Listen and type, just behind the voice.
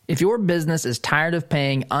If your business is tired of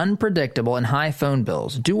paying unpredictable and high phone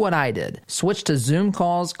bills, do what I did. Switch to Zoom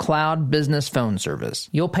Call's cloud business phone service.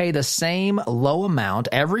 You'll pay the same low amount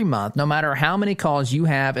every month, no matter how many calls you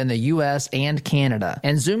have in the U.S. and Canada.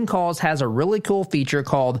 And Zoom Calls has a really cool feature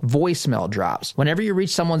called voicemail drops. Whenever you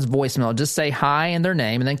reach someone's voicemail, just say hi and their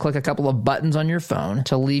name, and then click a couple of buttons on your phone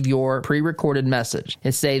to leave your pre-recorded message.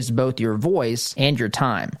 It saves both your voice and your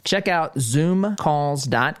time. Check out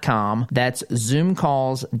zoomcalls.com. That's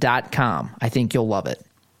zoomcalls.com. I think you'll love it.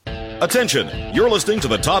 Attention, you're listening to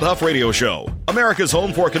the Todd Huff Radio Show, America's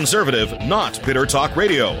home for conservative, not bitter talk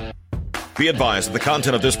radio. Be advised that the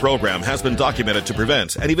content of this program has been documented to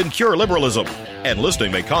prevent and even cure liberalism, and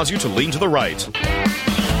listening may cause you to lean to the right.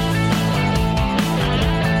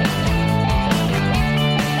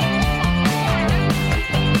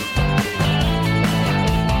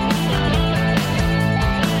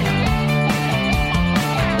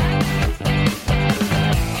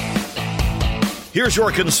 Here's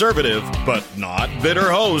your conservative, but not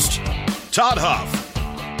bitter host, Todd Huff.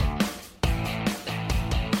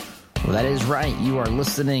 Well, that is right. You are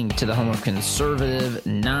listening to the home of conservative,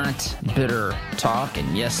 not bitter talk.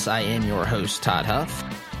 And yes, I am your host, Todd Huff.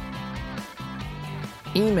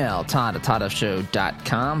 Email Todd at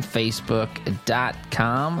ToddHuffShow.com,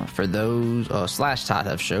 Facebook.com for those, / Todd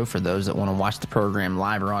Huff Show for those that want to watch the program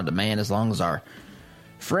live or on demand, as long as our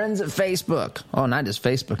friends at Facebook. Oh, not just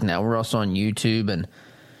Facebook now. We're also on YouTube and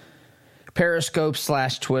Periscope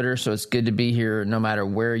 / Twitter. So it's good to be here no matter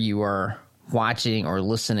where you are watching or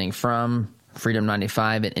listening from. Freedom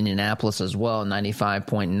 95 in Indianapolis as well,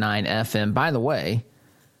 95.9 FM. By the way,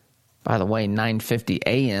 950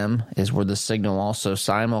 AM is where the signal also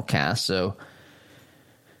simulcasts. So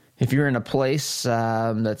if you're in a place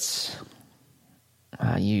that's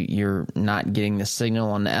you're not getting the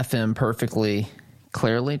signal on the FM perfectly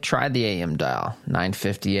clearly, try the AM dial,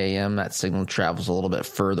 950 AM. That signal travels a little bit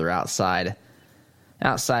further outside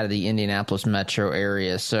of the Indianapolis metro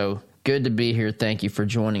area. So good to be here. Thank you for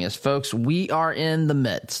joining us, folks. We are in the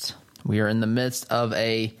midst of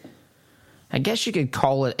I guess you could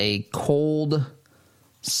call it a cold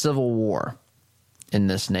civil war in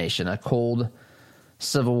this nation, a cold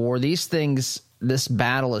civil war. This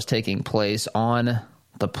battle is taking place on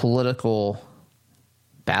the political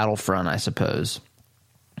battlefront, I suppose.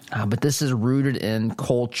 But this is rooted in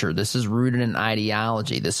culture. This is rooted in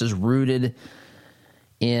ideology. This is rooted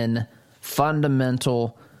in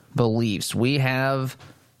fundamental beliefs. We have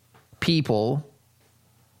people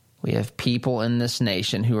in this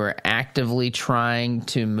nation who are actively trying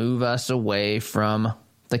to move us away from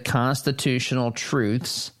the constitutional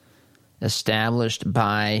truths established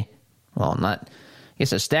by,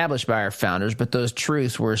 established by our founders, but those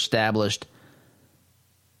truths were established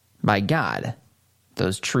by God.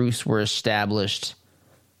 Those truths were established,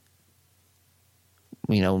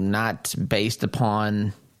 not based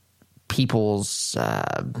upon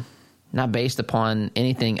not based upon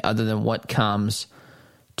anything other than what comes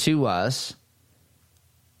to us,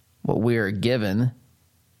 what we are given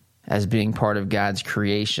as being part of God's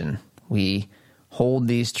creation. We hold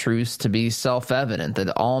these truths to be self-evident,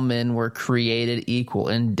 that all men were created equal,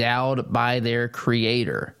 endowed by their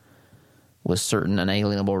Creator with certain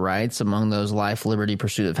inalienable rights, among those life, liberty,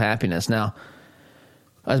 pursuit of happiness. Now,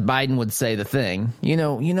 as Biden would say, the thing, you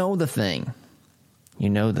know the thing,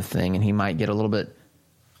 and he might get a little bit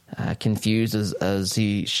confused as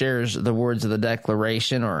he shares the words of the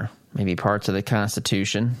Declaration or maybe parts of the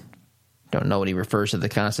Constitution. Don't know what he refers to the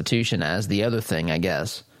Constitution as. The other thing, I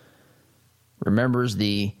guess. Remembers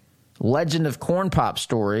the Legend of Corn Pop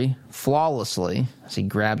story flawlessly as he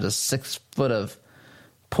grabs a 6 foot of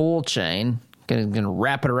pull chain, gonna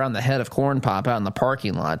wrap it around the head of Corn Pop out in the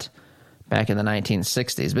parking lot back in the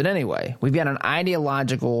 1960s. But anyway, we've got an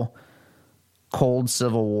ideological cold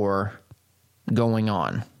civil war going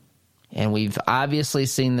on. And we've obviously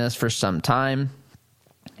seen this for some time.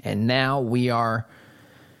 And now we are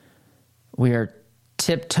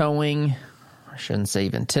tiptoeing, I shouldn't say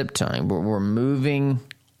even tiptoeing, but we're moving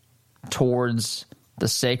towards the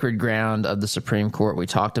sacred ground of the Supreme Court. We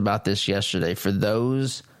talked about this yesterday. For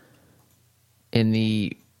those in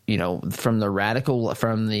the, from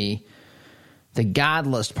the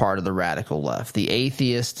godless part of the radical left, the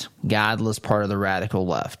atheist, godless part of the radical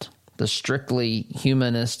left, the strictly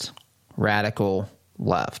humanist radical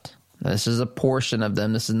left. This is a portion of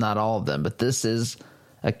them. This is not all of them, but this is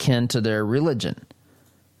akin to their religion.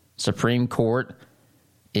 Supreme Court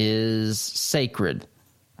is sacred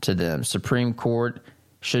to them. Supreme Court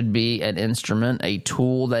should be an instrument, a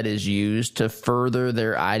tool that is used to further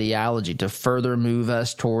their ideology, to further move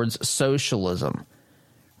us towards socialism.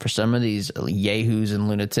 for some of these yahoos and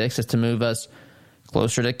lunatics, is to move us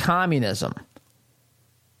closer to communism.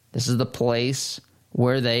 This is the place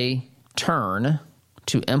where they turn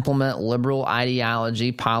to implement liberal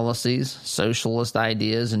ideology, policies, socialist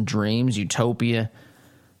ideas and dreams, utopian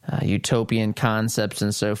concepts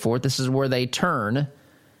and so forth. This is where they turn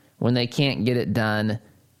when they can't get it done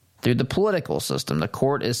through the political system. The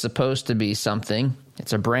court is supposed to be something.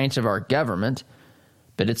 It's a branch of our government,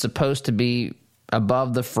 but it's supposed to be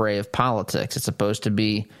above the fray of politics. It's supposed to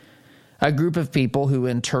be a group of people who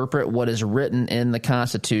interpret what is written in the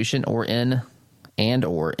Constitution or in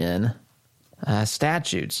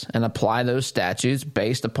statutes and apply those statutes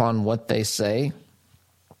based upon what they say,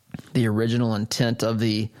 the original intent of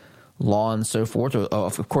the law and so forth.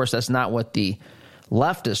 Of course, that's not what the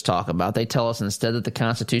leftists talk about. They tell us instead that the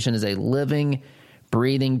Constitution is a living,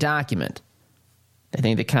 breathing document. They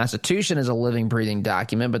think the Constitution is a living, breathing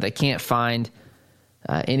document, but they can't find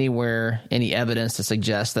anywhere any evidence to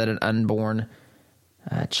suggest that an unborn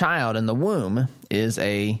child in the womb is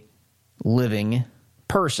a living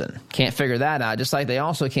person. Can't figure that out, just like they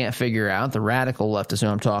also can't figure out, the radical leftists who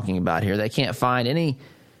I'm talking about here, they can't find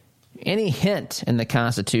any hint in the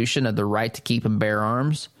Constitution of the right to keep and bear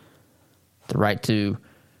arms, the right to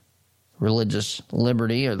religious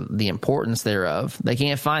liberty or the importance thereof. They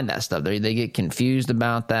can't find that stuff. They get confused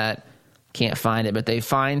about that, can't find it, but they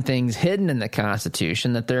find things hidden in the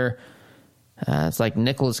Constitution that they're it's like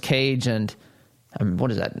Nicolas Cage and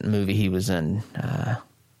what is that movie he was in?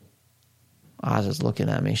 Oz is looking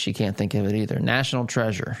at me. She can't think of it either. National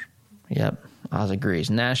Treasure. Yep, Oz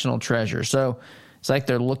agrees. National Treasure. So it's like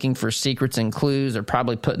they're looking for secrets and clues. They're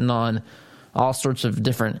probably putting on all sorts of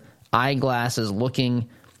different eyeglasses, looking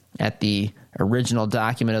at the original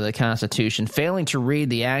document of the Constitution, failing to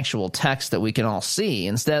read the actual text that we can all see,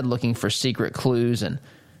 instead looking for secret clues and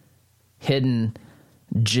hidden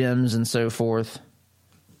gems and so forth.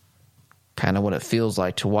 Kind of what it feels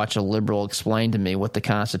like to watch a liberal explain to me what the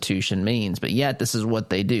Constitution means. But yet, this is what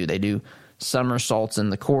they do. They do somersaults in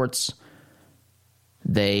the courts.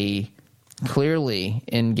 They clearly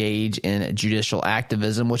engage in judicial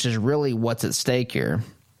activism, which is really what's at stake here.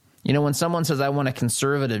 You know, when someone says, I want a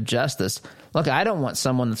conservative justice, look, I don't want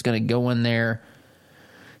someone that's going to go in there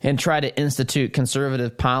and try to institute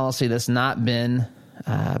conservative policy that's not been,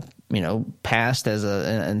 passed as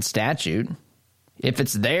a statute. If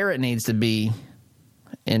it's there, it needs to be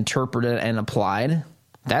interpreted and applied.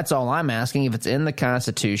 That's all I'm asking. If it's in the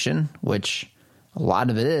Constitution, which a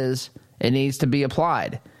lot of it is, it needs to be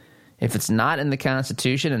applied. If it's not in the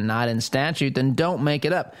Constitution and not in statute, then don't make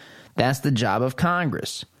it up. That's the job of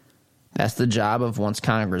Congress. That's the job of, once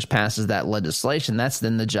Congress passes that legislation, that's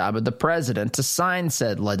then the job of the president to sign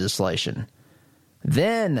said legislation.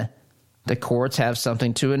 Then the courts have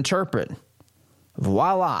something to interpret.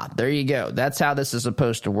 Voila, there you go. That's how this is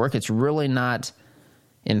supposed to work. It's really not,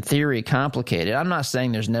 in theory, complicated. I'm not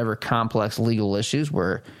saying there's never complex legal issues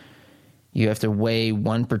where you have to weigh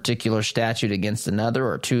one particular statute against another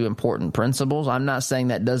or two important principles. I'm not saying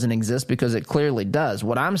that doesn't exist, because it clearly does.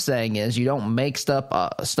 What I'm saying is you don't make stuff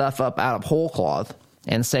up out of whole cloth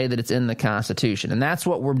and say that it's in the Constitution. And that's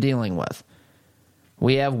what we're dealing with.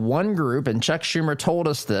 We have one group, and Chuck Schumer told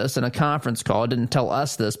us this in a conference call. Didn't tell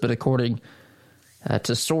us this, but according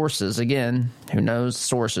to sources, again, who knows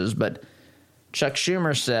sources, but Chuck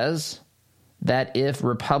Schumer says that if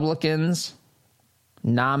Republicans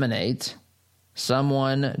nominate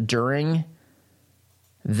someone during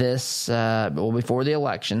this, before the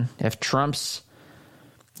election, if Trump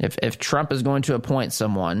is going to appoint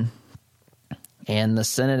someone and the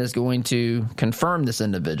Senate is going to confirm this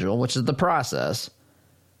individual, which is the process,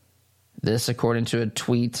 this according to a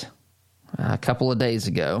tweet a couple of days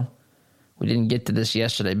ago. We didn't get to this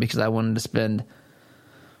yesterday because I wanted to spend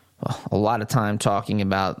a lot of time talking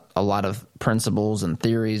about a lot of principles and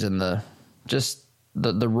theories and the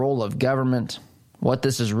role of government, what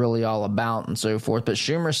this is really all about and so forth. But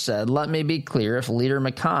Schumer said, let me be clear, if Leader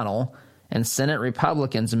McConnell and Senate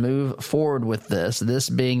Republicans move forward with this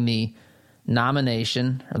being the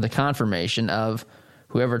nomination or the confirmation of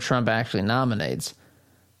whoever Trump actually nominates,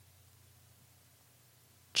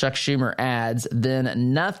 Chuck Schumer adds,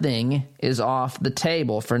 then nothing is off the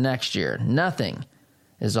table for next year. Nothing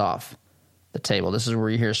is off the table. This is where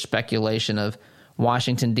you hear speculation of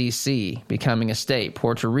Washington, D.C. becoming a state,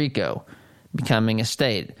 Puerto Rico becoming a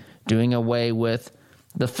state, doing away with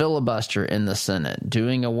the filibuster in the Senate,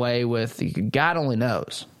 doing away with, God only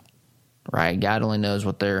knows, right? God only knows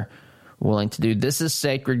what they're willing to do. This is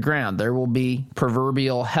sacred ground. There will be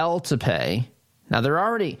proverbial hell to pay. Now, they're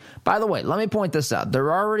already, by the way, let me point this out.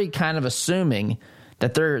 They're already kind of assuming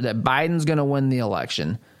that Biden's going to win the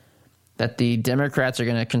election. that the Democrats are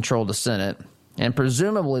going to control the Senate and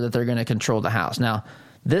presumably that they're going to control the House. Now,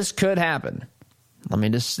 this could happen. Let me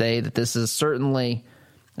just say that this is certainly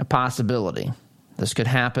a possibility. This could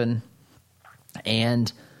happen,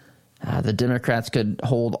 and the Democrats could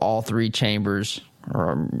hold all three chambers,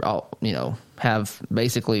 or have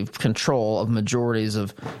basically control of majorities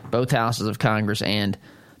of both houses of Congress and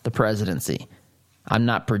the presidency. I'm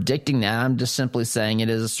not predicting that. I'm just simply saying it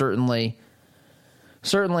is certainly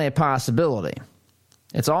a possibility.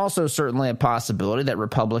 It's also certainly a possibility that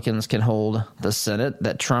Republicans can hold the Senate,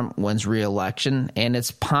 that Trump wins re-election, and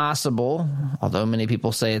it's possible, although many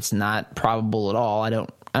people say it's not probable at all. I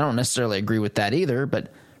don't necessarily agree with that either,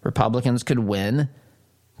 but Republicans could win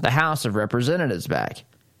the House of Representatives back,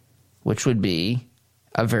 which would be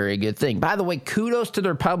a very good thing. By the way, kudos to the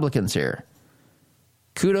Republicans here.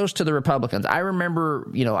 Kudos to the Republicans. I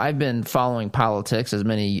remember, I've been following politics, as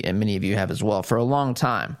many of you have as well, for a long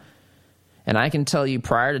time. And I can tell you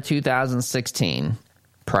prior to 2016,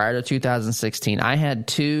 I had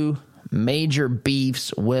two major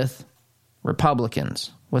beefs with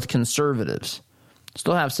Republicans, with conservatives.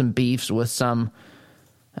 Still have some beefs with some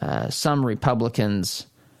Republicans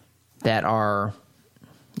that are,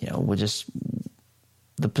 with just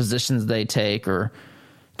the positions they take or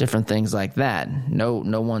different things like that. No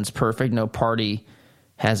one's perfect. No party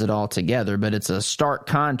has it all together, but it's a stark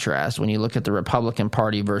contrast when you look at the Republican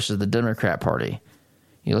Party versus the Democrat Party.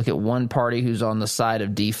 You look at one party who's on the side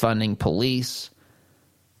of defunding police,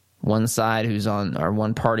 one party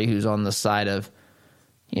who's on the side of,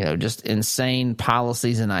 just insane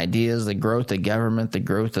policies and ideas, the growth of government, the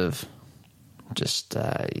growth of just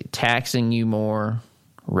taxing you more,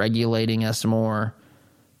 regulating us more,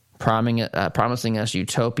 promising us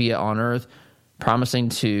utopia on earth, promising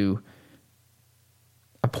to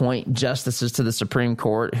appoint justices to the Supreme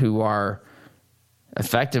Court who are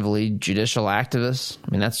effectively judicial activists.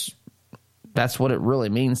 I mean, that's what it really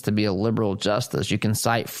means to be a liberal justice. You can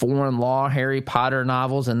cite foreign law, Harry Potter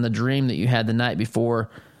novels, and the dream that you had the night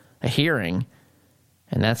before a hearing,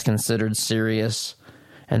 and that's considered serious,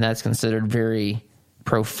 and that's considered very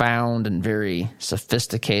profound and very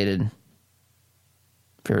sophisticated,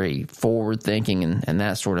 very forward-thinking and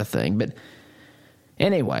that sort of thing. But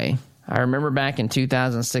anyway, I remember back in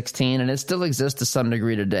 2016, and it still exists to some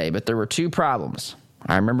degree today, but there were two problems.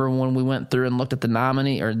 I remember when we went through and looked at the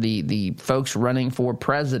nominee or the folks running for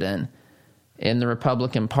president in the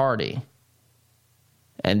Republican Party,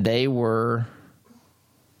 and they were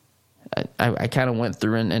I kind of went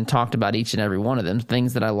through and talked about each and every one of them,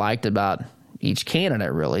 things that I liked about each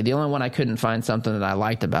candidate, really. The only one I couldn't find something that I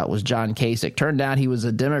liked about was John Kasich. Turned out he was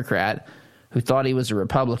a Democrat who thought he was a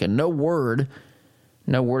Republican. No word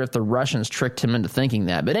if the Russians tricked him into thinking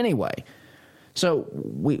that. But anyway, so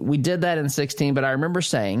we did that in 2016, but I remember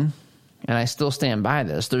saying, and I still stand by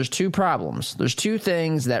this, there's two problems. There's two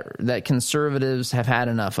things that conservatives have had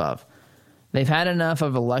enough of. They've had enough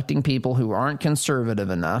of electing people who aren't conservative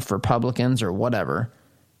enough, Republicans or whatever.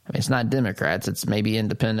 I mean, it's not Democrats. It's maybe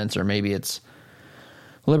independents or maybe it's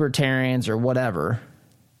libertarians or whatever.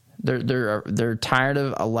 They're tired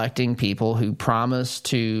of electing people who promise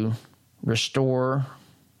to restore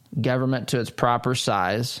government to its proper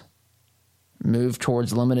size, move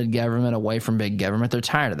towards limited government, away from big government. They're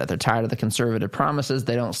tired of that. They're tired of the conservative promises.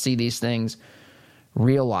 They don't see these things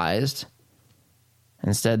realized.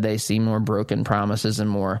 Instead, they see more broken promises and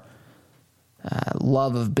more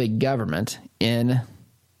love of big government in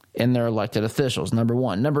their elected officials, number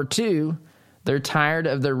one. Number two, they're tired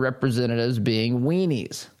of their representatives being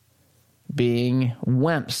weenies, being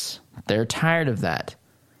wimps. They're tired of that.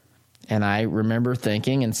 And I remember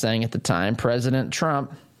thinking and saying at the time, President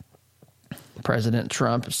Trump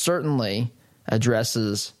certainly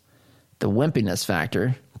addresses the wimpiness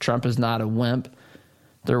factor. Trump is not a wimp.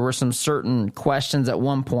 There were some certain questions at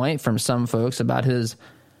one point from some folks about his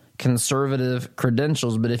conservative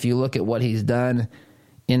credentials, but if you look at what he's done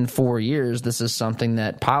in 4 years, this is something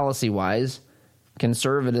that policy-wise,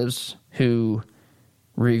 conservatives who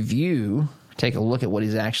take a look at what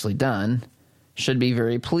he's actually done, should be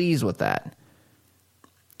very pleased with that.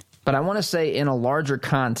 But I want to say in a larger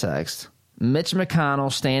context, Mitch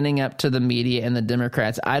McConnell standing up to the media and the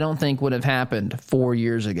Democrats, I don't think would have happened 4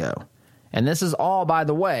 years ago. And this is all, by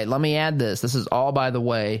the way, let me add this. This is all, by the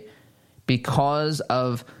way, because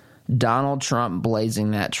of Donald Trump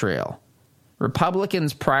blazing that trail.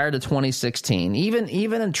 Republicans prior to 2016, even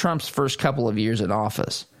in Trump's first couple of years in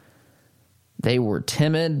office, they were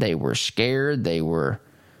timid, they were scared, they were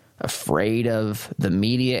afraid of the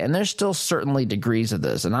media, and there's still certainly degrees of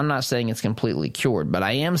this. And I'm not saying it's completely cured, but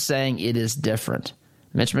I am saying it is different.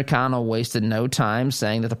 Mitch McConnell wasted no time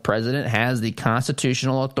saying that the president has the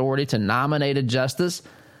constitutional authority to nominate a justice.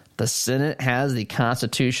 The Senate has the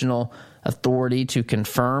constitutional authority to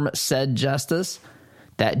confirm said justice.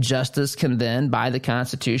 That justice can then, by the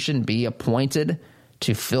Constitution, be appointed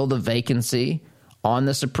to fill the vacancy on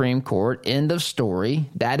the Supreme Court. End of story.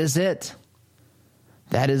 That is it.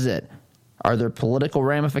 That is it. Are there political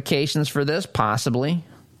ramifications for this? Possibly.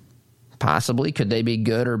 Possibly. Could they be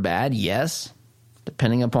good or bad? Yes.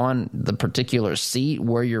 Depending upon the particular seat,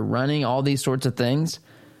 where you're running, all these sorts of things.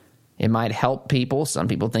 It might help people. Some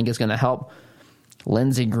people think it's going to help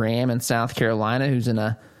Lindsey Graham in South Carolina, who's in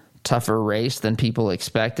a tougher race than people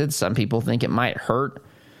expected. Some people think it might hurt,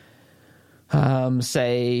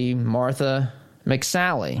 say, Martha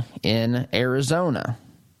McSally in Arizona.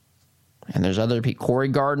 And there's other people, Cory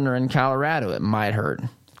Gardner in Colorado, it might hurt.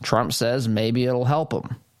 Trump says maybe it'll help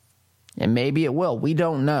him. And maybe it will. We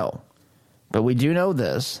don't know. But we do know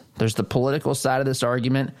this. There's the political side of this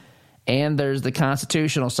argument, and there's the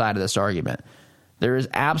constitutional side of this argument. There is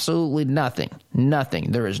absolutely nothing.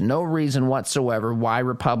 There is no reason whatsoever why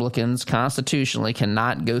Republicans constitutionally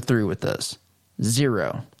cannot go through with this.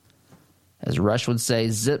 Zero. As Rush would say,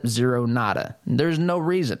 zip, zero, nada. There's no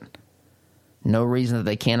reason. No reason that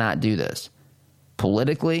they cannot do this.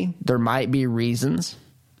 Politically, there might be reasons.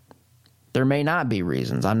 There may not be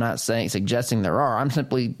reasons. I'm not suggesting there are. I'm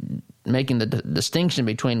simply making the distinction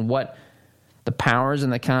between what the powers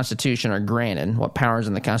in the Constitution are granted, what powers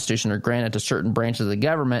in the Constitution are granted to certain branches of the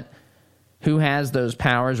government, who has those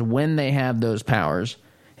powers, when they have those powers,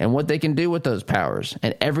 and what they can do with those powers,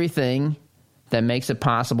 and everything that makes it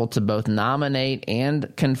possible to both nominate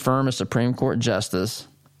and confirm a Supreme Court justice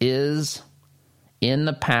is in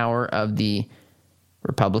the power of the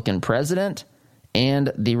Republican president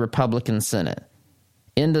and the Republican Senate.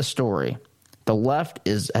 End of story. The left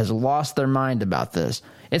has lost their mind about this.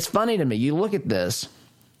 It's funny to me. You look at this.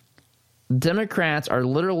 Democrats are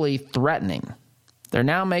literally threatening. They're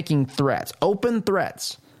now making threats, open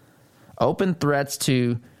threats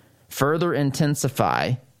to further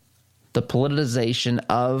intensify the politicization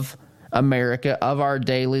of America, of our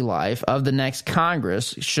daily life, of the next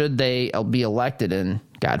Congress, should they be elected in,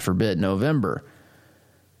 God forbid, November.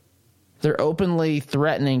 They're openly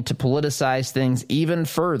threatening to politicize things even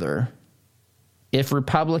further if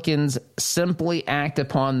Republicans simply act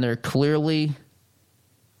upon their clearly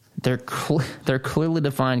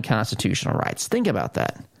defined constitutional rights. Think about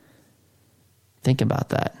that.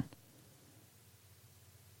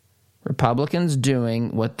 Republicans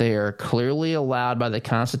doing what they are clearly allowed by the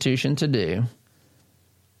Constitution to do.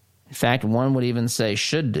 In fact, one would even say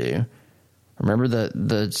should do. Remember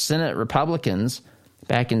the Senate Republicans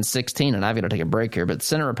back in 2016, and I've got to take a break here, but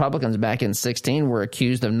Senate Republicans back in 2016 were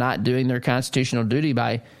accused of not doing their constitutional duty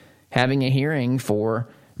by having a hearing for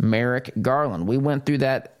Merrick Garland. We went through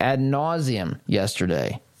that ad nauseum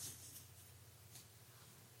yesterday.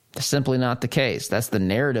 It's simply not the case. That's the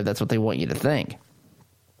narrative. That's what they want you to think.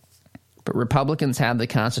 But Republicans have the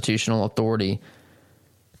constitutional authority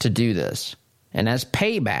to do this. And as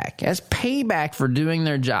payback for doing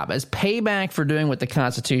their job, as payback for doing what the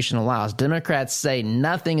Constitution allows, Democrats say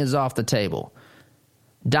nothing is off the table.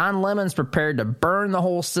 Don Lemon's prepared to burn the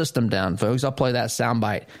whole system down, folks. I'll play that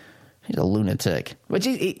soundbite. He's a lunatic. Which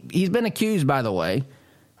he's been accused, by the way.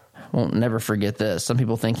 Won't never forget this. Some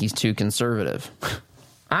people think he's too conservative.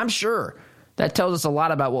 I'm sure. That tells us a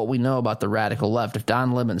lot about what we know about the radical left if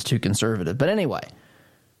Don Lemon's too conservative. But anyway,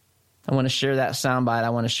 I want to share that soundbite. I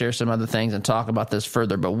want to share some other things and talk about this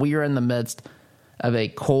further. But we are in the midst of a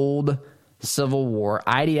cold civil war.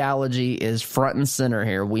 Ideology is front and center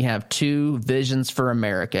here. We have two visions for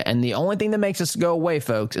America. And the only thing that makes us go away,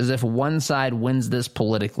 folks, is if one side wins this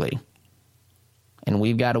politically. And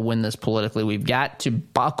we've got to win this politically. We've got to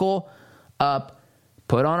buckle up,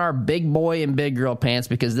 put on our big boy and big girl pants,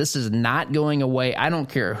 because this is not going away. I don't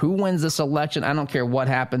care who wins this election. I don't care what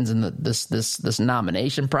happens in this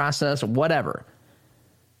nomination process, whatever.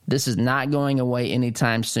 This is not going away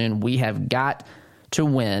anytime soon. We have got to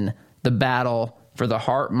win the battle for the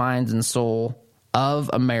heart, minds, and soul of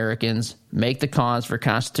Americans, make the cause for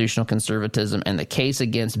constitutional conservatism and the case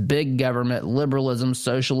against big government, liberalism,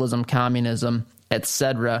 socialism, communism,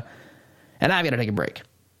 etc. And I've got to take a break.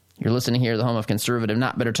 You're listening here to the home of conservative,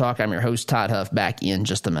 not bitter talk. I'm your host, Todd Huff, back in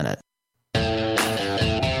just a minute.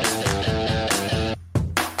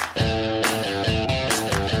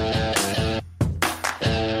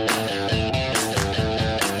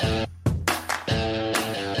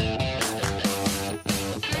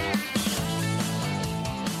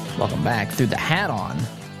 Welcome back. Threw the hat on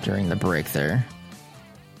during the break there.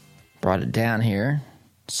 Brought it down here,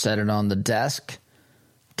 set it on the desk,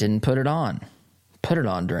 Didn't put it on. Put it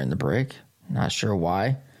on during the break. Not sure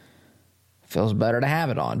why. Feels better to have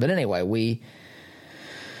it on. But anyway,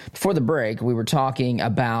 before the break, we were talking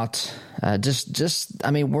about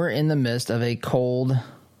we're in the midst of a cold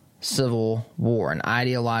civil war, an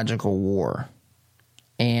ideological war.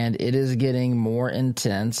 And it is getting more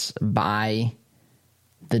intense by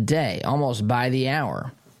the day, almost by the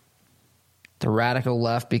hour. The radical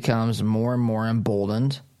left becomes more and more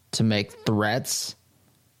emboldened to make threats.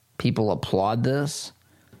 People applaud this,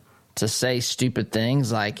 to say stupid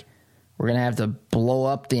things like, we're going to have to blow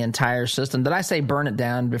up the entire system. Did I say burn it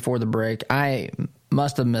down before the break? I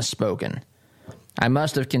must have misspoken. I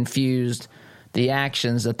must have confused the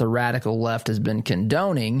actions that the radical left has been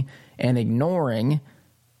condoning and ignoring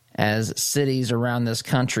as cities around this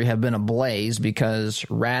country have been ablaze because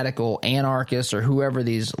radical anarchists or whoever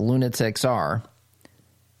these lunatics are,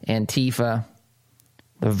 Antifa,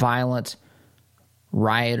 the violent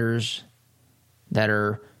rioters that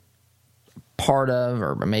are part of,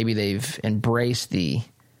 or maybe they've embraced the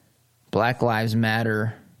Black Lives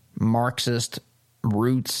Matter Marxist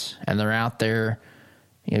roots and they're out there,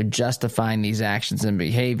 justifying these actions and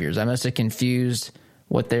behaviors. I must have confused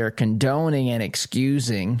what they're condoning and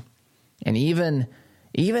excusing, and even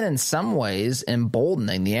in some ways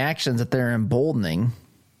emboldening, the actions that they're emboldening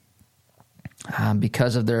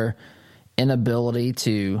because of their inability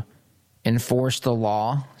to enforce the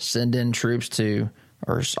law, send in troops to,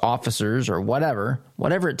 or officers or whatever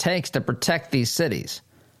it takes to protect these cities.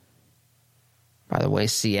 By the way,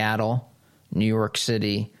 Seattle, New York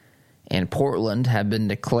City, and Portland have been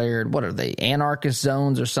declared, what are they, anarchist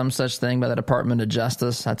zones or some such thing by the Department of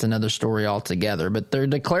Justice? That's another story altogether. But they're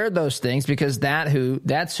declared those things because that's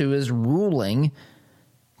who is ruling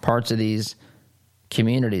parts of these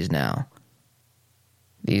communities now.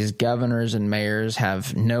 These governors and mayors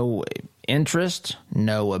have no interest,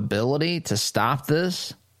 no ability to stop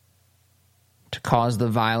this, to cause the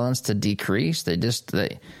violence to decrease.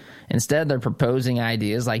 Instead, they're proposing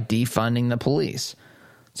ideas like defunding the police.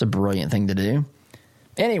 It's a brilliant thing to do.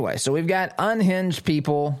 Anyway, so we've got unhinged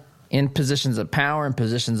people in positions of power and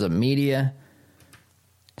positions of media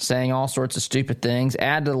saying all sorts of stupid things.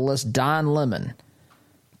 Add to the list Don Lemon.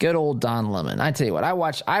 Good old Don Lemon. I tell you what, I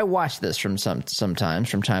watch this sometimes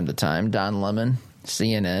from time to time. Don Lemon,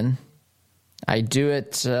 CNN. I do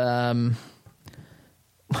it I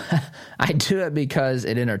do it because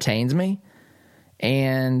it entertains me,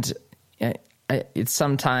 and it's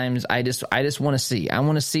sometimes I just want to see. I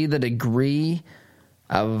want to see the degree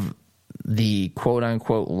of the quote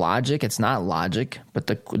unquote logic. It's not logic, but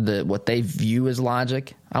the what they view as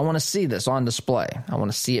logic. I want to see this on display. I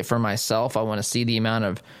want to see it for myself. I want to see the amount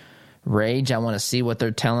of rage. I want to see what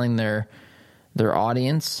they're telling their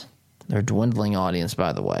audience, their dwindling audience,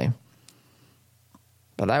 by the way.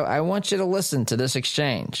 But I want you to listen to this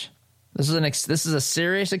exchange. This is a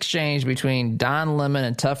serious exchange between Don Lemon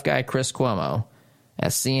and tough guy Chris Cuomo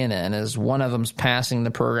at CNN. As one of them's passing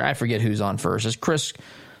the program, I forget who's on first. It's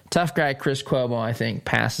tough guy Chris Cuomo, I think,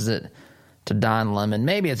 passes it to Don Lemon.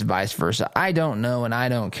 Maybe it's vice versa. I don't know, and I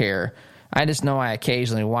don't care. I just know I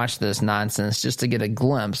occasionally watch this nonsense just to get a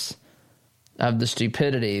glimpse of the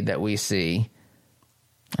stupidity that we see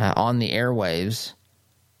on the airwaves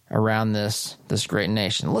around this great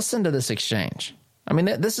nation. Listen to this exchange. I mean,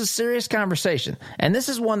 this is serious conversation, and this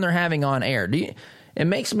is one they're having on air. It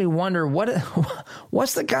makes me wonder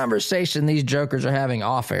what's the conversation these jokers are having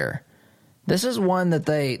off air. This is one that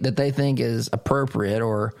they think is appropriate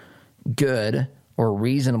or good or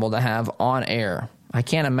reasonable to have on air. I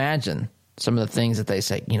can't imagine some of the things that they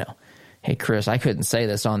say. Hey Chris, I couldn't say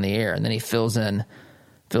this on the air, and then he fills in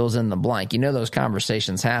the blank. Those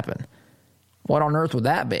conversations happen. What on earth would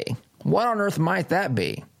that be? What on earth might that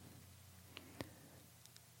be?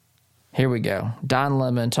 Here we go. Don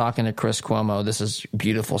Lemon talking to Chris Cuomo. This is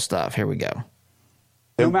beautiful stuff. Here we go.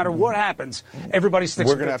 No matter what happens, everybody sticks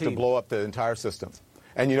We're to their going to have to blow up the entire system.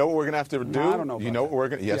 And you know what we're going to have to do? No, I don't know about what we're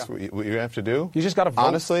going to... Yes, Yeah. we have to do? You just got to vote.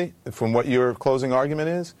 Honestly, from what your closing argument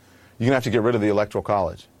is, you're going to have to get rid of the Electoral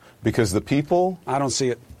College. Because the people... I don't see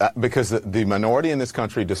it. Because the minority in this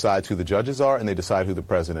country decides who the judges are, and they decide who the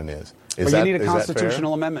president is. But you need a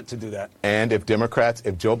constitutional amendment to do that. And if Joe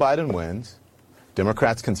Biden wins,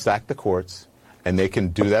 Democrats can sack the courts, and they can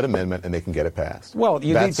do that amendment, and they can get it passed. Well,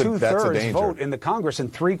 you need two-thirds vote in the Congress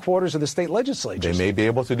and three-quarters of the state legislatures. They may be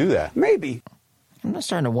able to do that. Maybe. I'm just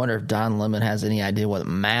starting to wonder if Don Lemon has any idea what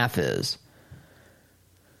math is.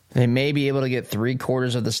 They may be able to get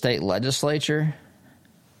three-quarters of the state legislature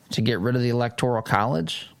to get rid of the Electoral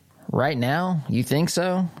College right now? You think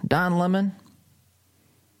so, Don Lemon?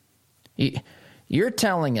 You're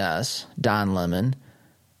telling us, Don Lemon,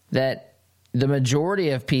 that the majority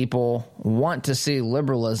of people want to see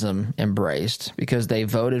liberalism embraced because they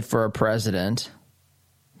voted for a president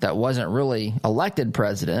that wasn't really elected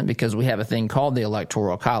president, because we have a thing called the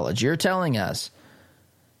Electoral College. You're telling us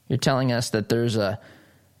that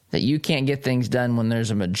that you can't get things done when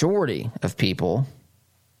there's a majority of people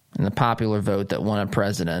in the popular vote that want a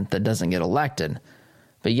president that doesn't get elected.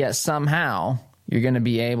 But yet somehow you're going to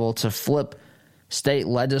be able to flip state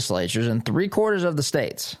legislatures in 3/4 of the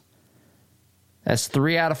states. That's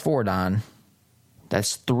 3 out of 4, Don.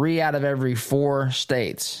 That's 3 out of every 4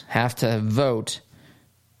 states have to vote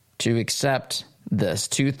to accept this.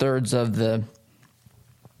 2/3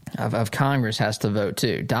 of Congress has to vote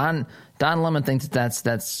too. Don Lemon thinks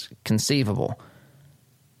that's conceivable,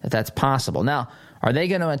 that's possible. Now, are they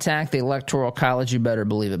going to attack the Electoral College? You better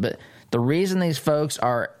believe it. But the reason these folks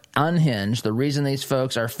are unhinged, the reason these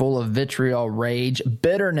folks are full of vitriol, rage,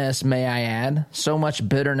 bitterness, may I add, so much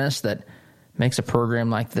bitterness that makes a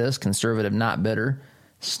program like this, Conservative Not Bitter,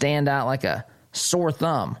 stand out like a sore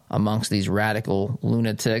thumb amongst these radical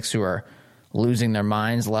lunatics who are losing their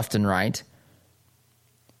minds left and right.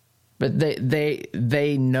 But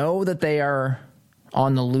they know that they are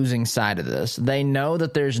on the losing side of this. They know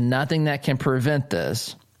that there's nothing that can prevent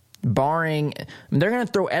this, barring they're going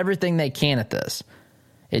to throw everything they can at this.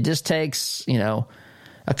 It just takes,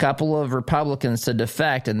 a couple of Republicans to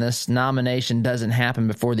defect, and this nomination doesn't happen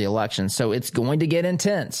before the election. So it's going to get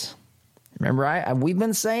intense. Remember, we've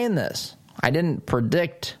been saying this. I didn't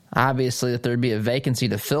predict, obviously, that there'd be a vacancy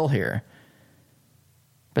to fill here.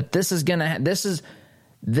 But this is going to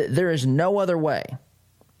there is no other way.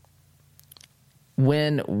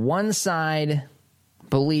 When one side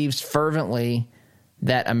believes fervently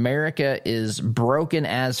that America is broken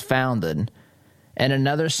as founded, and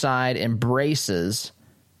another side embraces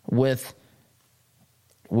with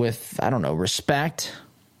respect,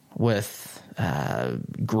 with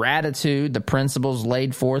gratitude, the principles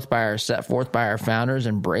set forth by our founders,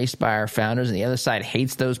 embraced by our founders, and the other side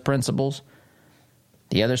hates those principles.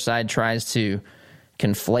 The other side tries to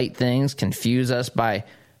conflate things, confuse us by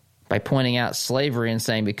pointing out slavery and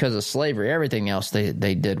saying because of slavery, everything else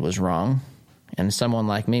they did was wrong. And someone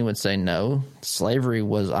like me would say, no, slavery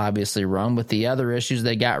was obviously wrong, but the other issues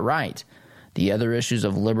they got right. The other issues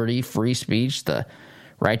of liberty, free speech, the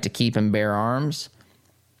right to keep and bear arms,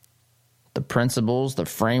 the principles, the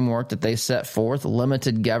framework that they set forth,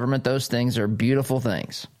 limited government, those things are beautiful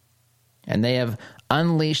things. And they have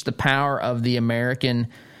unleashed the power of the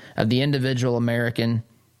individual American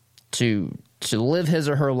to live his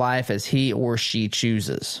or her life as he or she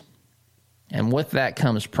chooses. And with that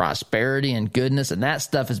comes prosperity and goodness, and that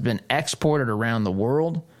stuff has been exported around the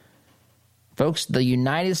world. Folks, the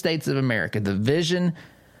United States of America, the vision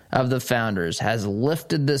of the founders, has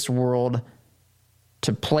lifted this world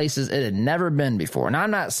to places it had never been before. And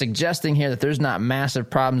I'm not suggesting here that there's not massive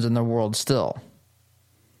problems in the world still.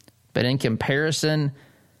 But in comparison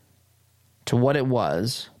to what it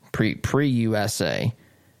was pre-USA,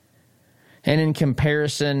 and in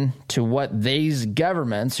comparison to what these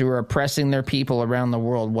governments who are oppressing their people around the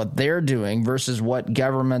world, what they're doing versus what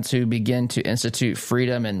governments who begin to institute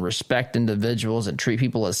freedom and respect individuals and treat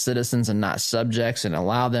people as citizens and not subjects and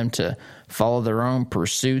allow them to follow their own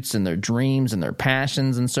pursuits and their dreams and their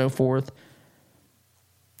passions and so forth,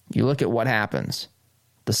 you look at what happens.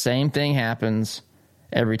 The same thing happens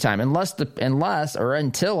every time, until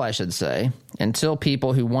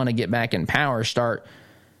people who want to get back in power start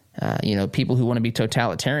people who want to be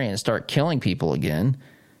totalitarian start killing people again,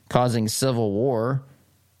 causing civil war,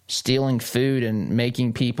 stealing food and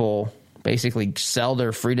making people basically sell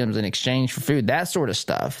their freedoms in exchange for food, that sort of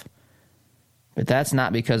stuff. But that's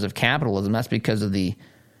not because of capitalism. That's because of the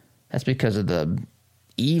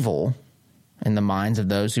evil in the minds of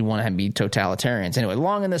those who want to be totalitarians. Anyway,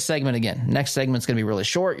 long in this segment again. Next segment's going to be really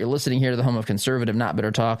short. You're listening here to the home of Conservative Not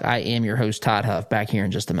Bitter Talk. I am your host, Todd Huff. Back here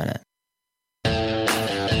in just a minute.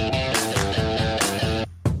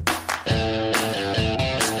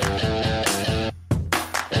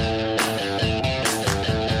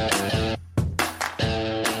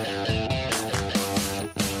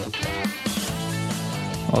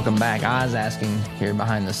 Welcome back. I was asking here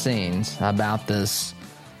behind the scenes about this.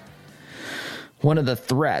 One of the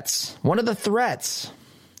threats.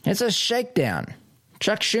 It's a shakedown.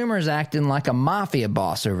 Chuck Schumer's acting like a mafia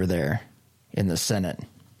boss over there in the Senate.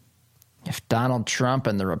 If Donald Trump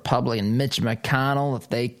and the Republican Mitch McConnell, if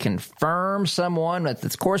they confirm someone, that's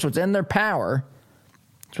of course what's in their power.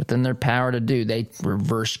 It's within their power to do. They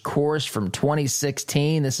reverse course from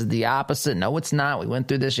 2016. This is the opposite. No, it's not. We went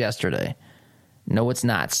through this yesterday. No, it's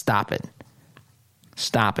not. Stop it.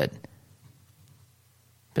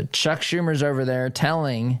 But Chuck Schumer's over there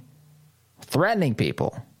threatening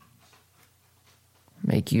people.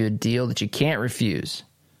 Make you a deal that you can't refuse.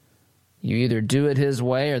 You either do it his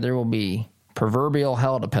way or there will be proverbial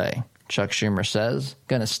hell to pay, Chuck Schumer says.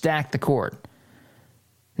 Going to stack the court.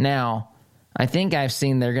 Now, I think I've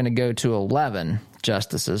seen they're going to go to 11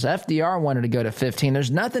 justices. FDR wanted to go to 15.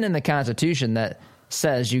 There's nothing in the Constitution that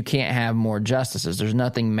says you can't have more justices. There's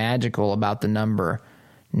nothing magical about the number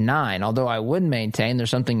 9, although I would maintain there's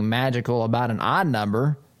something magical about an odd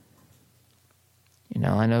number. You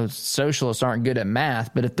know, I know socialists aren't good at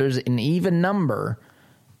math, but if there's an even number,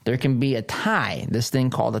 there can be a tie, this thing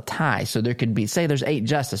called a tie. So there could be, say there's 8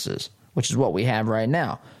 justices, which is what we have right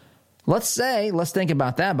now. Let's think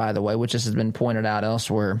about that, by the way, which has been pointed out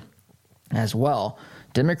elsewhere as well.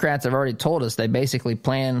 Democrats have already told us they basically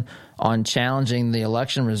plan on challenging the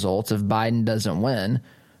election results if Biden doesn't win,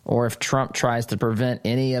 or if Trump tries to prevent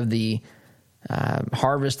any of the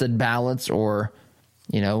harvested ballots or,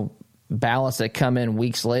 ballots that come in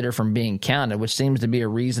weeks later from being counted, which seems to be a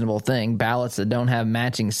reasonable thing, ballots that don't have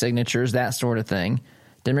matching signatures, that sort of thing.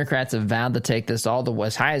 Democrats have vowed to take this all the way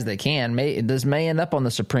as high as they can. This may end up on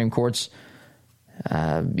the Supreme Court's,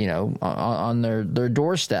 on their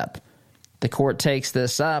doorstep. The court takes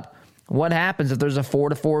this up. What happens if there's a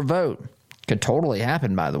 4-4 vote? Could totally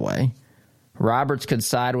happen, by the way. Roberts could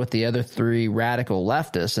side with the other 3 radical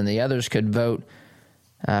leftists, and the others could vote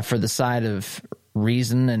for the side of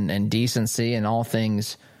reason and decency and all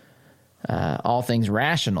things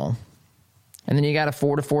rational. And then you got a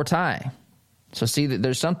 4-4 tie. So see that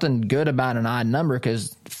there's something good about an odd number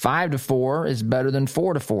because 5-4 is better than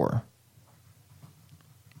 4-4.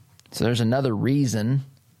 So there's another reason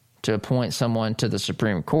to appoint someone to the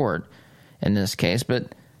Supreme Court in this case.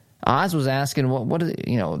 But Oz was asking, what is,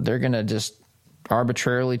 they're going to just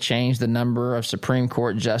arbitrarily change the number of Supreme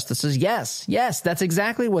Court justices? Yes, that's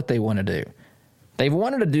exactly what they want to do. They've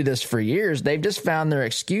wanted to do this for years. They've just found their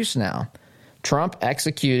excuse now. Trump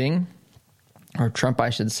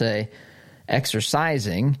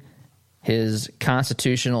exercising his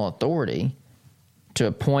constitutional authority to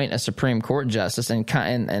appoint a Supreme Court justice, and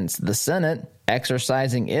the Senate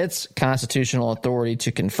exercising its constitutional authority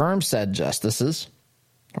to confirm said justices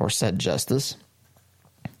or said justice,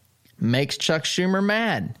 makes Chuck Schumer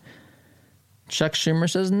mad. Chuck Schumer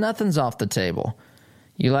says nothing's off the table.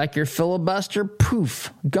 You like your filibuster?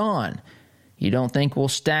 Poof, gone. You don't think we'll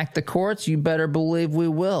stack the courts? You better believe we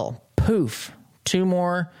will. Poof. 2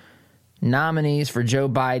 more nominees for Joe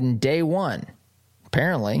Biden day 1.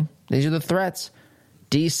 Apparently, these are the threats.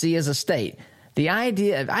 D.C. is a state. The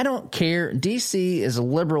idea of, I don't care, D.C. is a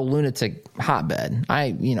liberal lunatic hotbed.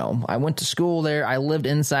 I went to school there. I lived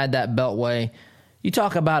inside that beltway. You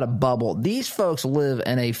talk about a bubble. These folks live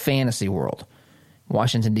in a fantasy world.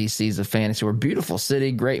 Washington, D.C. is a fantasy world. Beautiful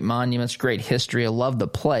city, great monuments, great history. I love the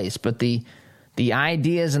place. But the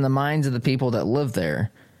ideas and the minds of the people that live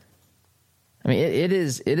there, I mean, it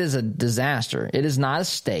is a disaster. It is not a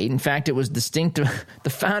state. In fact, it was distinctive.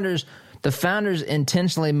 The founders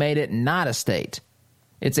intentionally made it not a state.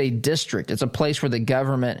 It's a district. It's a place where the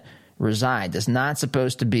government resides. It's not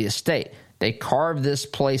supposed to be a state. They carved this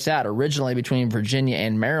place out originally between Virginia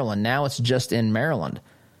and Maryland. Now it's just in Maryland.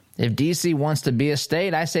 If D.C. wants to be a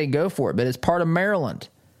state, I say go for it, but it's part of Maryland.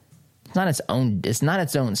 It's not its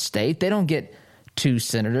own state. They don't get 2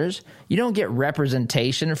 senators. You don't get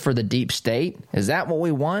representation for the deep state. Is that what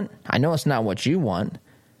we want? I know it's not what you want.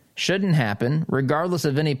 Shouldn't happen, regardless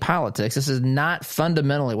of any politics. This is not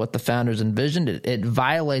fundamentally what the founders envisioned. It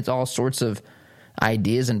violates all sorts of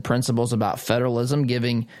ideas and principles about federalism,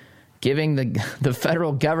 giving the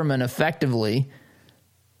federal government effectively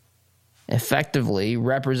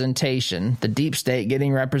representation, the deep state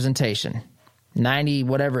getting representation.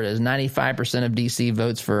 95% of D.C.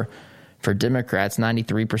 votes for Democrats,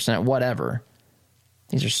 93%, whatever.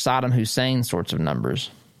 These are Saddam Hussein sorts of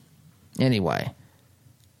numbers. Anyway.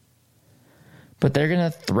 But they're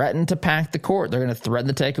going to threaten to pack the court. They're going to threaten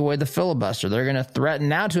to take away the filibuster. They're going to threaten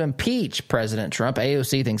now to impeach President Trump.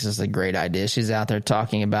 AOC thinks this is a great idea. She's out there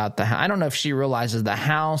talking about I don't know if she realizes the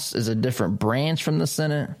House is a different branch from the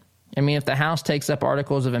Senate. I mean, if the House takes up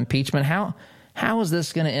articles of impeachment, how is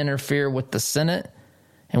this going to interfere with the Senate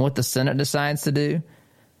and what the Senate decides to do?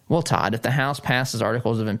 Well, Todd, if the House passes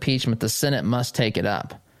articles of impeachment, the Senate must take it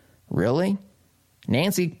up. Really?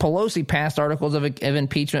 Nancy Pelosi passed articles of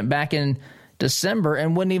impeachment back in December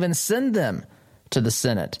and wouldn't even send them to the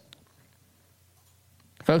Senate.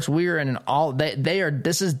 Folks, we are in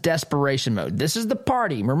this is desperation mode. This is the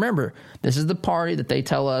party. Remember, this is the party that they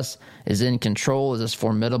tell us is in control, is this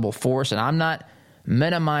formidable force. And I'm not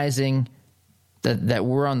minimizing that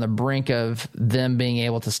we're on the brink of them being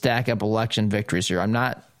able to stack up election victories here. I'm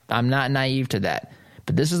not naive to that.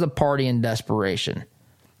 But this is a party in desperation.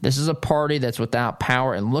 This is a party that's without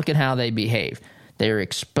power, and look at how they behave. They're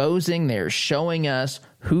exposing, they're showing us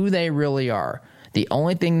who they really are. The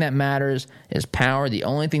only thing that matters is power. The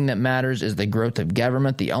only thing that matters is the growth of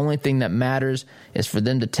government. The only thing that matters is for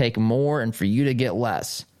them to take more and for you to get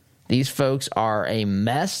less. These folks are a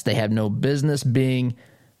mess. They have no business being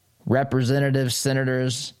representatives,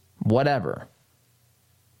 senators, whatever.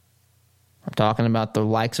 I'm talking about the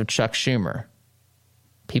likes of Chuck Schumer.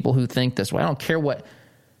 People who think this way. I don't care what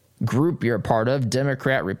group you're a part of,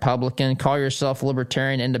 Democrat, Republican, call yourself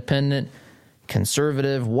libertarian, independent,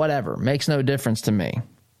 conservative, whatever. Makes no difference to me.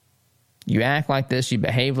 You act like this, you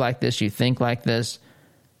behave like this, you think like this.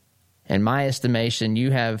 In my estimation,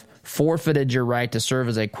 you have forfeited your right to serve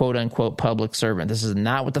as a quote-unquote public servant. This is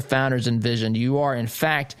not what the founders envisioned. You are, in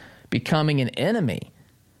fact, becoming an enemy,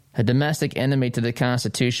 a domestic enemy to the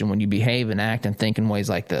Constitution when you behave and act and think in ways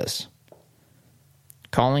like this.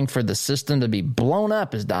 Calling for the system to be blown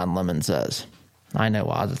up, as Don Lemon says. I know,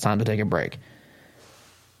 Oz, it's time to take a break.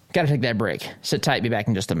 Got to take that break. Sit tight, be back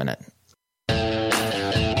in just a minute.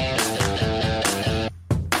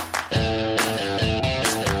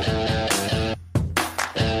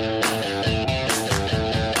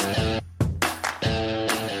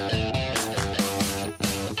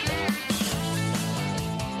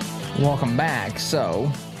 Welcome back.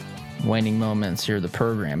 So, waning moments here of the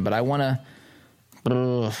program, but I want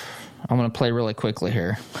to play really quickly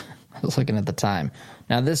here. I was looking at the time.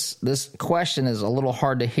 Now, this question is a little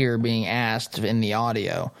hard to hear being asked in the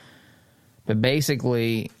audio, but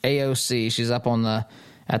basically, AOC, she's up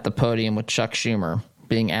at the podium with Chuck Schumer,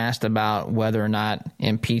 being asked about whether or not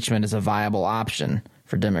impeachment is a viable option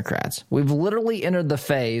for Democrats. We've literally entered the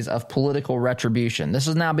phase of political retribution. This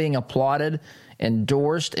is now being applauded,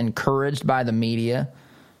 endorsed, encouraged by the media,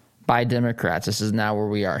 by Democrats. This is now where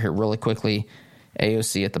we are here. Really quickly,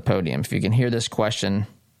 AOC at the podium. If you can hear this question,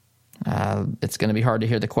 it's going to be hard to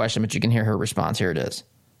hear the question, but you can hear her response. Here it is.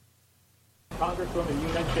 Congresswoman, you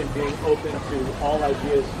mentioned being open to all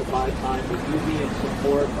ideas to buy time. Would you be in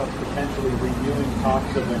support of potentially renewing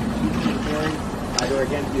talks of an impeachment hearing, either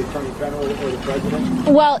against the Attorney General or the President?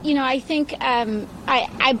 Well, I think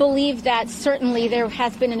I believe that certainly there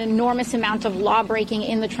has been an enormous amount of law breaking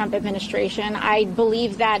in the Trump administration. I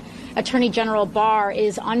believe that Attorney General Barr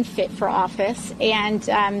is unfit for office, and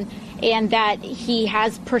that he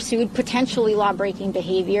has pursued potentially law-breaking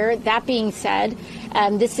behavior. That being said,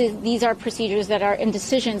 these are procedures that are and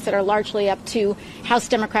decisions that are largely up to House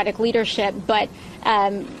Democratic leadership. But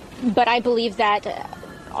I believe that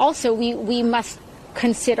also we must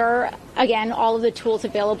consider again all of the tools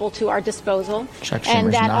available to our disposal,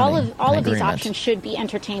 and that all of these options should be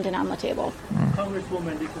entertained and on the table.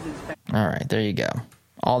 Congresswoman, all right, there you go.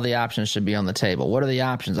 All the options should be on the table. What are the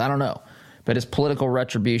options? I don't know. But it's political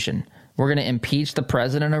retribution. We're going to impeach the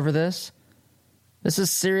president over this? This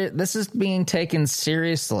is serious. This is being taken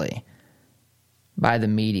seriously by the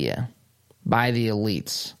media, by the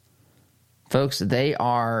elites. Folks, they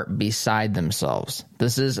are beside themselves.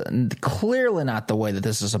 This is clearly not the way that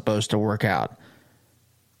this is supposed to work out.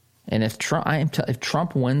 And if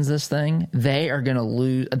Trump wins this thing, they are going to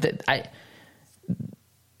lose.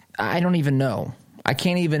 I don't even know. I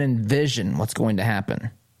can't even envision what's going to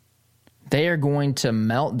happen. They are going to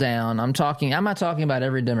melt down. I'm not talking about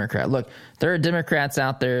every Democrat. Look, there are Democrats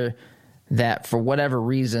out there that for whatever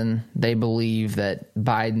reason they believe that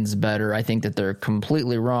Biden's better. I think that they're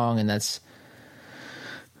completely wrong, and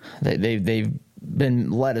they've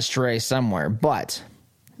been led astray somewhere. But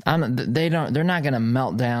they're not going to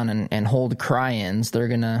melt down and hold cry-ins. They're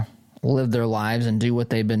going to live their lives and do what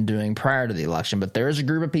they've been doing prior to the election. But there is a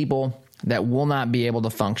group of people that will not be able to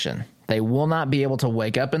function. They will not be able to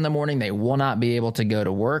wake up in the morning. They will not be able to go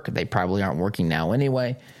to work. They probably aren't working now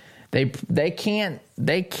anyway. They can't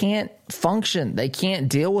function. They can't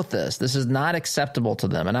deal with this. This is not acceptable to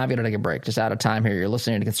them. And I've got to take a break. Just out of time here. You're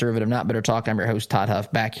listening to Conservative Not Bitter Talk. I'm your host, Todd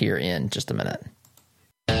Huff, back here in just a minute.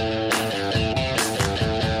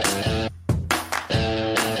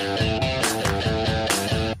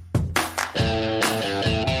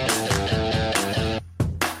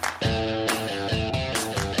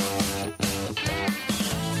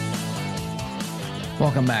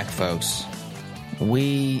 Welcome back, folks.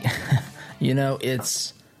 It's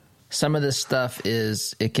some of this stuff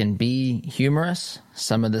it can be humorous.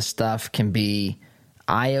 Some of this stuff can be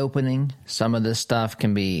eye-opening. Some of this stuff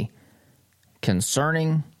can be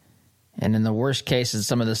concerning. And in the worst cases,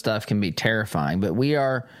 some of this stuff can be terrifying. But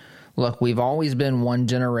we've always been one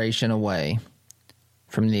generation away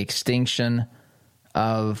from the extinction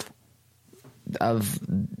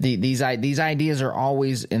these ideas are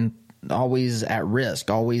always at risk,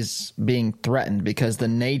 always being threatened, because the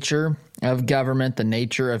nature of government, the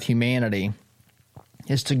nature of humanity,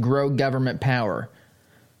 is to grow government power,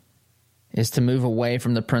 is to move away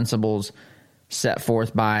from the principles set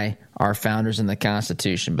forth by our founders in the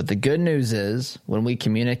Constitution. But the good news is, when we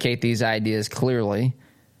communicate these ideas clearly,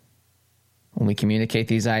 when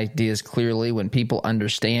people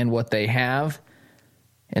understand what they have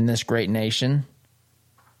in this great nation,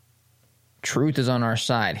 truth is on our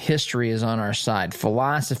side. History is on our side.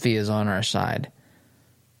 Philosophy is on our side.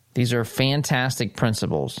 These are fantastic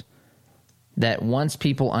principles that once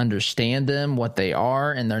people understand them, what they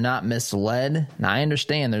are, and they're not misled. Now, I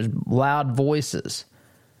understand there's loud voices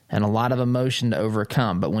and a lot of emotion to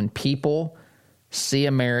overcome, but when people see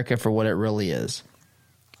America for what it really is,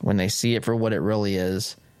 when they see it for what it really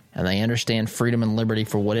is, and they understand freedom and liberty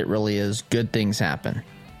for what it really is, good things happen.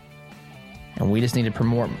 And we just need to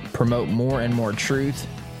promote more and more truth,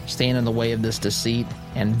 stand in the way of this deceit,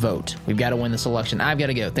 and vote. We've got to win this election. I've got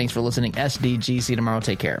to go. Thanks for listening. SDGC tomorrow.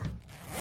 Take care.